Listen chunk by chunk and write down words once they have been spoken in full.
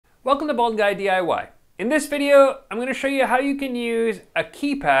Welcome to Bald Guy DIY. In this video, I'm going to show you how you can use a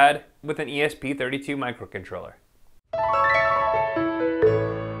keypad with an ESP32 microcontroller.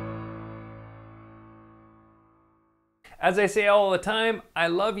 As I say all the time, I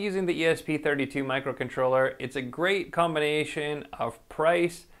love using the ESP32 microcontroller. It's a great combination of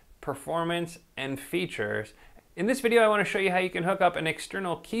price, performance, and features. In this video, I want to show you how you can hook up an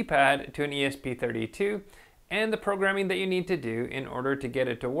external keypad to an ESP32 and the programming that you need to do in order to get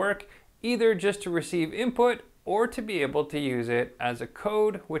it to work, either just to receive input or to be able to use it as a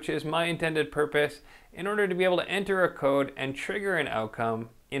code, which is my intended purpose, in order to be able to enter a code and trigger an outcome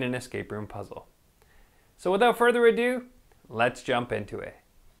in an escape room puzzle. So without further ado, let's jump into it.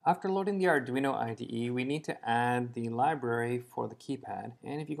 After loading the Arduino IDE, we need to add the library for the keypad.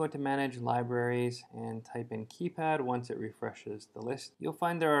 And if you go to Manage Libraries and type in keypad once it refreshes the list, you'll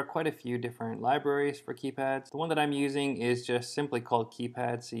find there are quite a few different libraries for keypads. The one that I'm using is just simply called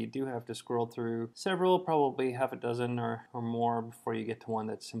keypad, so you do have to scroll through several, probably half a dozen or more before you get to one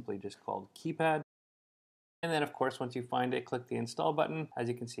that's simply just called keypad. And then of course, once you find it, click the install button. As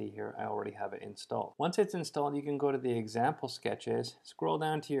you can see here, I already have it installed. Once it's installed, you can go to the example sketches, scroll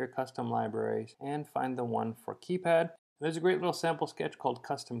down to your custom libraries and find the one for keypad. There's a great little sample sketch called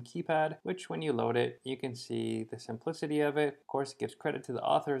Custom Keypad, which when you load it, you can see the simplicity of it. Of course, it gives credit to the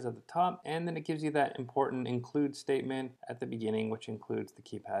authors at the top, and then it gives you that important include statement at the beginning, which includes the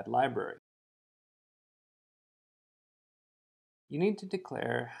keypad library. You need to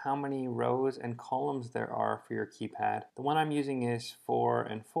declare how many rows and columns there are for your keypad. The one I'm using is 4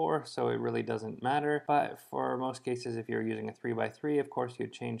 and 4, so it really doesn't matter. But for most cases, if you're using a 3x3, of course,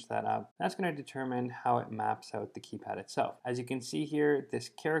 you'd change that up. That's going to determine how it maps out the keypad itself. As you can see here, this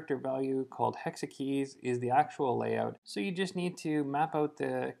character value called hexakeys is the actual layout. So you just need to map out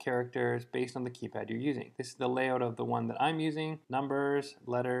the characters based on the keypad you're using. This is the layout of the one that I'm using: numbers,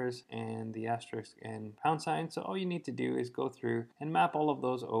 letters, and the asterisk and pound sign. So all you need to do is go through and map all of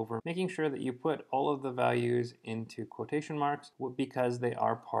those over, making sure that you put all of the values into quotation marks because they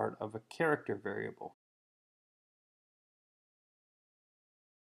are part of a character variable.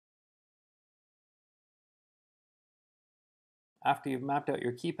 After you've mapped out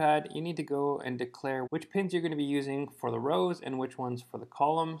your keypad, you need to go and declare which pins you're going to be using for the rows and which ones for the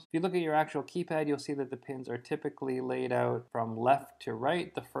columns. If you look at your actual keypad, you'll see that the pins are typically laid out from left to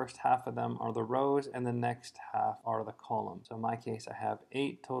right. The first half of them are the rows and the next half are the columns. So in my case, I have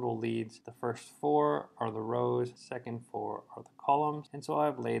 8 total leads. The first 4 are the rows, second 4 are the columns. And so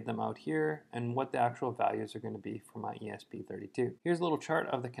I've laid them out here and what the actual values are going to be for my ESP32. Here's a little chart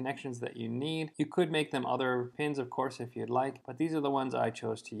of the connections that you need. You could make them other pins, of course, if you'd like, but these are the ones I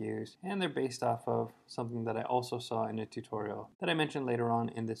chose to use, and they're based off of something that I also saw in a tutorial that I mentioned later on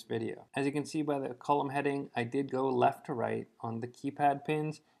in this video. As you can see by the column heading, I did go left to right on the keypad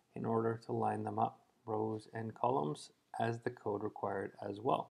pins in order to line them up, rows and columns, as the code required as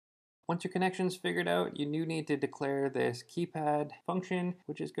well. Once your connection's figured out, you do need to declare this keypad function,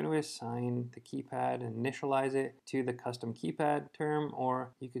 which is going to assign the keypad and initialize it to the custom keypad term,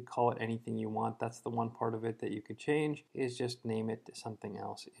 or you could call it anything you want. That's the one part of it that you could change, is just name it to something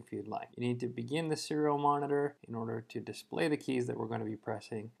else if you'd like. You need to begin the serial monitor in order to display the keys that we're going to be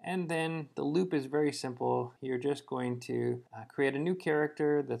pressing. And then the loop is very simple. You're just going to create a new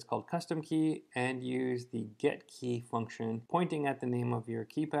character that's called custom key and use the get key function pointing at the name of your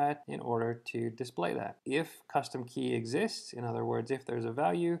keypad in order to display that. If custom key exists, in other words, if there's a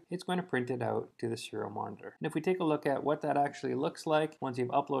value, it's going to print it out to the serial monitor. And if we take a look at what that actually looks like, once you've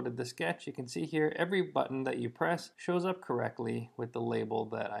uploaded the sketch, you can see here every button that you press shows up correctly with the label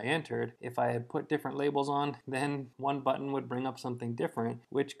that I entered. If I had put different labels on, then one button would bring up something different,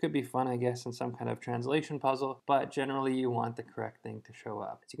 which could be fun, I guess, in some kind of translation puzzle, but generally you want the correct thing to show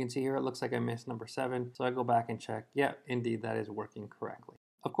up. As you can see here, it looks like I missed number 7, so I go back and check, yeah, indeed, that is working correctly.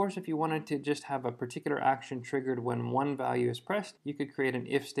 Of course, if you wanted to just have a particular action triggered when one value is pressed, you could create an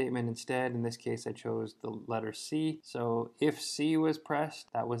if statement instead. In this case, I chose the letter C. So if C was pressed,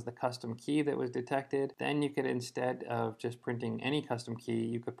 that was the custom key that was detected. Then you could, instead of just printing any custom key,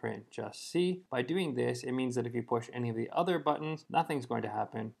 you could print just C. By doing this, it means that if you push any of the other buttons, nothing's going to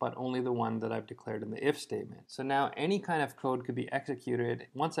happen, but only the one that I've declared in the if statement. So now any kind of code could be executed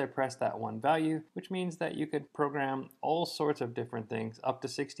once I press that one value, which means that you could program all sorts of different things, up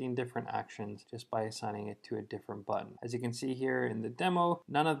to 16 different actions, just by assigning it to a different button. As you can see here in the demo,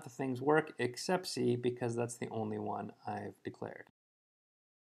 none of the things work except C because that's the only one I've declared.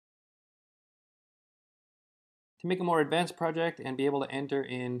 To make a more advanced project and be able to enter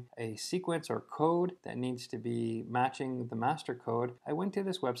in a sequence or code that needs to be matching the master code, I went to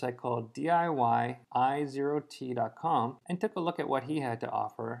this website called DIYi0t.com and took a look at what he had to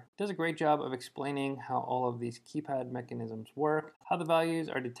offer. It does a great job of explaining how all of these keypad mechanisms work, how the values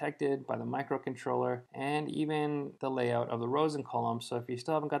are detected by the microcontroller, and even the layout of the rows and columns. So if you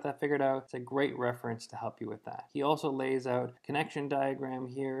still haven't got that figured out, it's a great reference to help you with that. He also lays out a connection diagram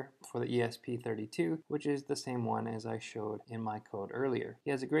here for the ESP32, which is the same one as I showed in my code earlier.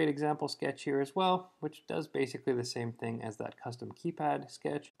 He has a great example sketch here as well, which does basically the same thing as that custom keypad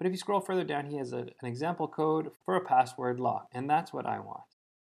sketch. But if you scroll further down, he has an example code for a password lock, and that's what I want.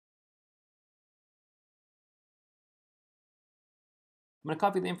 I'm going to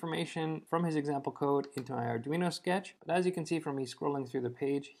copy the information from his example code into my Arduino Sketch, but as you can see from me scrolling through the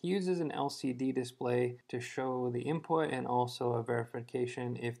page, he uses an LCD display to show the input and also a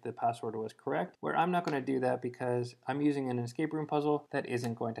verification if the password was correct, where I'm not going to do that because I'm using an escape room puzzle that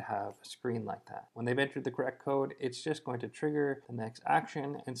isn't going to have a screen like that. When they've entered the correct code, it's just going to trigger the next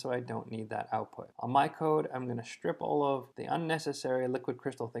action, and so I don't need that output. On my code, I'm going to strip all of the unnecessary liquid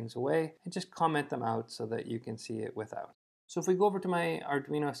crystal things away and just comment them out so that you can see it without. So if we go over to my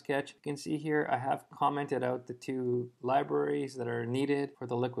Arduino Sketch, you can see here I have commented out the two libraries that are needed for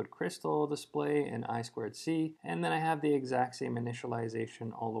the liquid crystal display and I2C, and then I have the exact same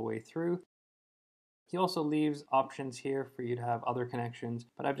initialization all the way through. He also leaves options here for you to have other connections,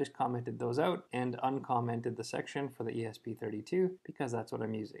 but I've just commented those out and uncommented the section for the ESP32 because that's what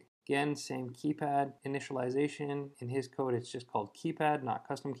I'm using. Again, same keypad initialization. In his code, it's just called keypad, not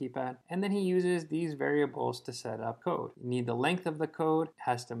custom keypad. And then he uses these variables to set up code. You need the length of the code,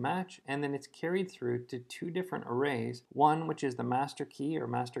 has to match, and then it's carried through to two different arrays. One, which is the master key or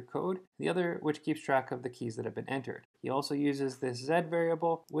master code, the other, which keeps track of the keys that have been entered. He also uses this Z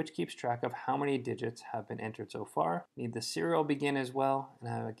variable, which keeps track of how many digits have been entered so far. Need the serial begin as well, and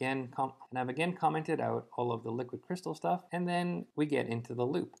I've again commented out all of the liquid crystal stuff, and then we get into the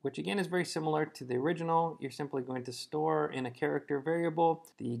loop, which again is very similar to the original. You're simply going to store in a character variable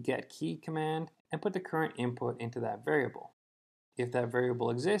the get key command and put the current input into that variable. If that variable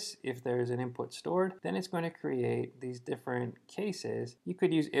exists, if there's an input stored, then it's going to create these different cases. You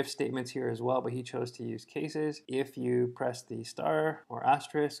could use if statements here as well, but he chose to use cases. If you press the star or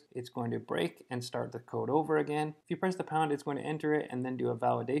asterisk, it's going to break and start the code over again. If you press the pound, it's going to enter it and then do a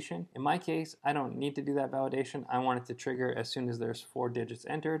validation. In my case, I don't need to do that validation. I want it to trigger as soon as there's 4 digits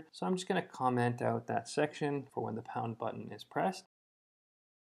entered. So I'm just going to comment out that section for when the pound button is pressed.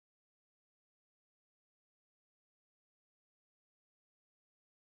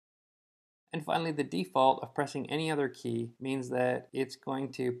 And finally, the default of pressing any other key means that it's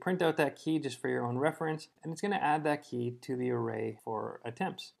going to print out that key just for your own reference, and it's going to add that key to the array for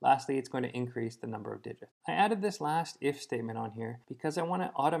attempts. Lastly, it's going to increase the number of digits. I added this last if statement on here because I want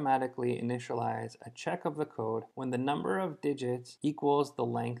to automatically initialize a check of the code when the number of digits equals the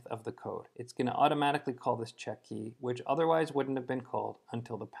length of the code. It's going to automatically call this check key, which otherwise wouldn't have been called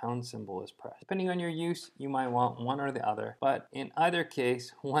until the pound symbol is pressed. Depending on your use, you might want one or the other, but in either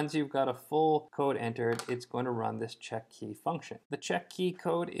case, once you've got a full code entered, it's going to run this check key function. The check key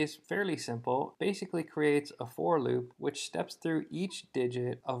code is fairly simple. Basically creates a for loop which steps through each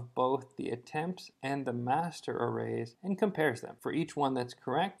digit of both the attempts and the master arrays and compares them. For each one that's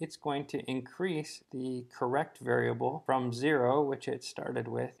correct, it's going to increase the correct variable from 0, which it started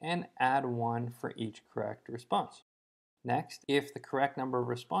with, and add 1 for each correct response. Next, if the correct number of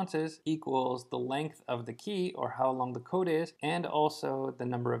responses equals the length of the key or how long the code is, and also the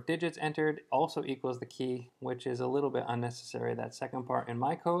number of digits entered also equals the key, which is a little bit unnecessary, that second part in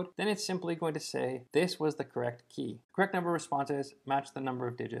my code, then it's simply going to say this was the correct key. Correct number of responses match the number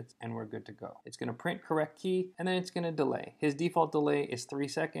of digits and we're good to go. It's going to print correct key and then it's going to delay. His default delay is 3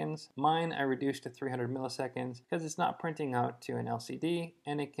 seconds. Mine I reduced to 300 milliseconds because it's not printing out to an LCD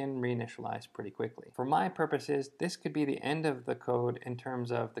and it can reinitialize pretty quickly. For my purposes, this could be the end of the code in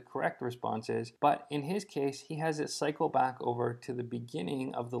terms of the correct responses, but in his case, he has it cycle back over to the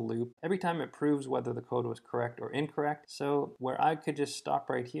beginning of the loop every time it proves whether the code was correct or incorrect. So where I could just stop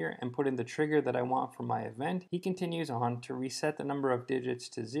right here and put in the trigger that I want for my event, he continues on to reset the number of digits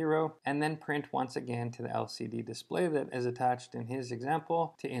to 0 and then print once again to the LCD display that is attached in his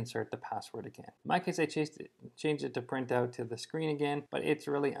example to insert the password again. In my case, I changed it to print out to the screen again, but it's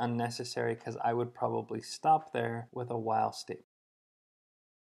really unnecessary because I would probably stop there with a while statement.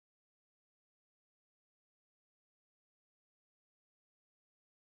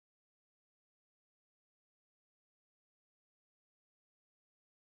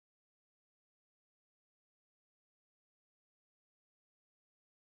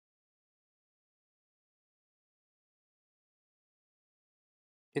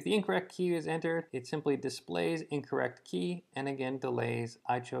 If the incorrect key is entered, it simply displays incorrect key and again delays.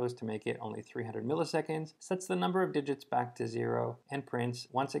 I chose to make it only 300 milliseconds, sets the number of digits back to 0, and prints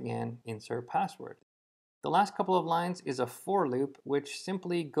once again insert password. The last couple of lines is a for loop, which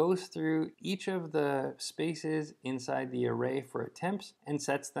simply goes through each of the spaces inside the array for attempts and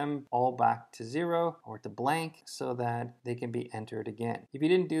sets them all back to 0 or to blank so that they can be entered again. If you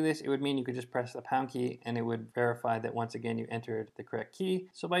didn't do this, it would mean you could just press the pound key and it would verify that once again you entered the correct key.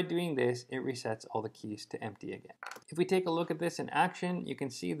 So by doing this, it resets all the keys to empty again. If we take a look at this in action, you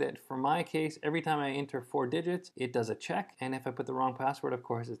can see that for my case, every time I enter 4 digits, it does a check. And if I put the wrong password, of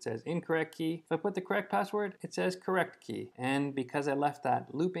course, it says incorrect key. If I put the correct password, it says correct key. And because I left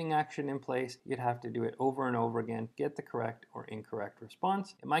that looping action in place, you'd have to do it over and over again, get the correct or incorrect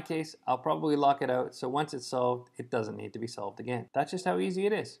response. In my case, I'll probably lock it out, so once it's solved, it doesn't need to be solved again. That's just how easy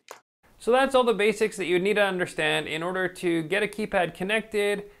it is. So that's all the basics that you need to understand in order to get a keypad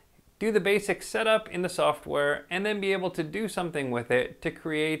connected, do the basic setup in the software, and then be able to do something with it to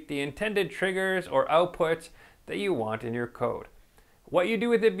create the intended triggers or outputs that you want in your code. What you do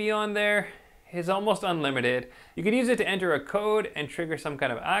with it beyond there is almost unlimited. You could use it to enter a code and trigger some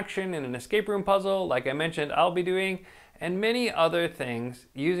kind of action in an escape room puzzle, like I mentioned I'll be doing, and many other things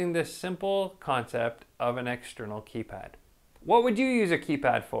using this simple concept of an external keypad. What would you use a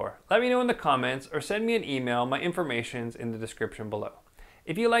keypad for? Let me know in the comments or send me an email. My information's in the description below.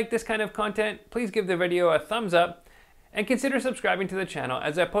 If you like this kind of content, please give the video a thumbs up and consider subscribing to the channel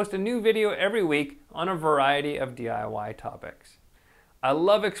as I post a new video every week on a variety of DIY topics. I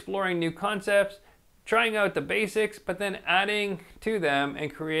love exploring new concepts, trying out the basics, but then adding to them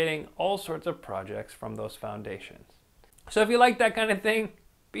and creating all sorts of projects from those foundations. So if you like that kind of thing,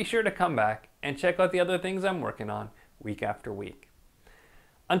 be sure to come back and check out the other things I'm working on week after week.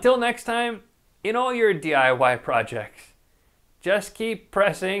 Until next time, in all your DIY projects, just keep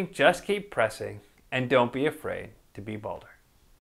pressing, and don't be afraid to be bolder.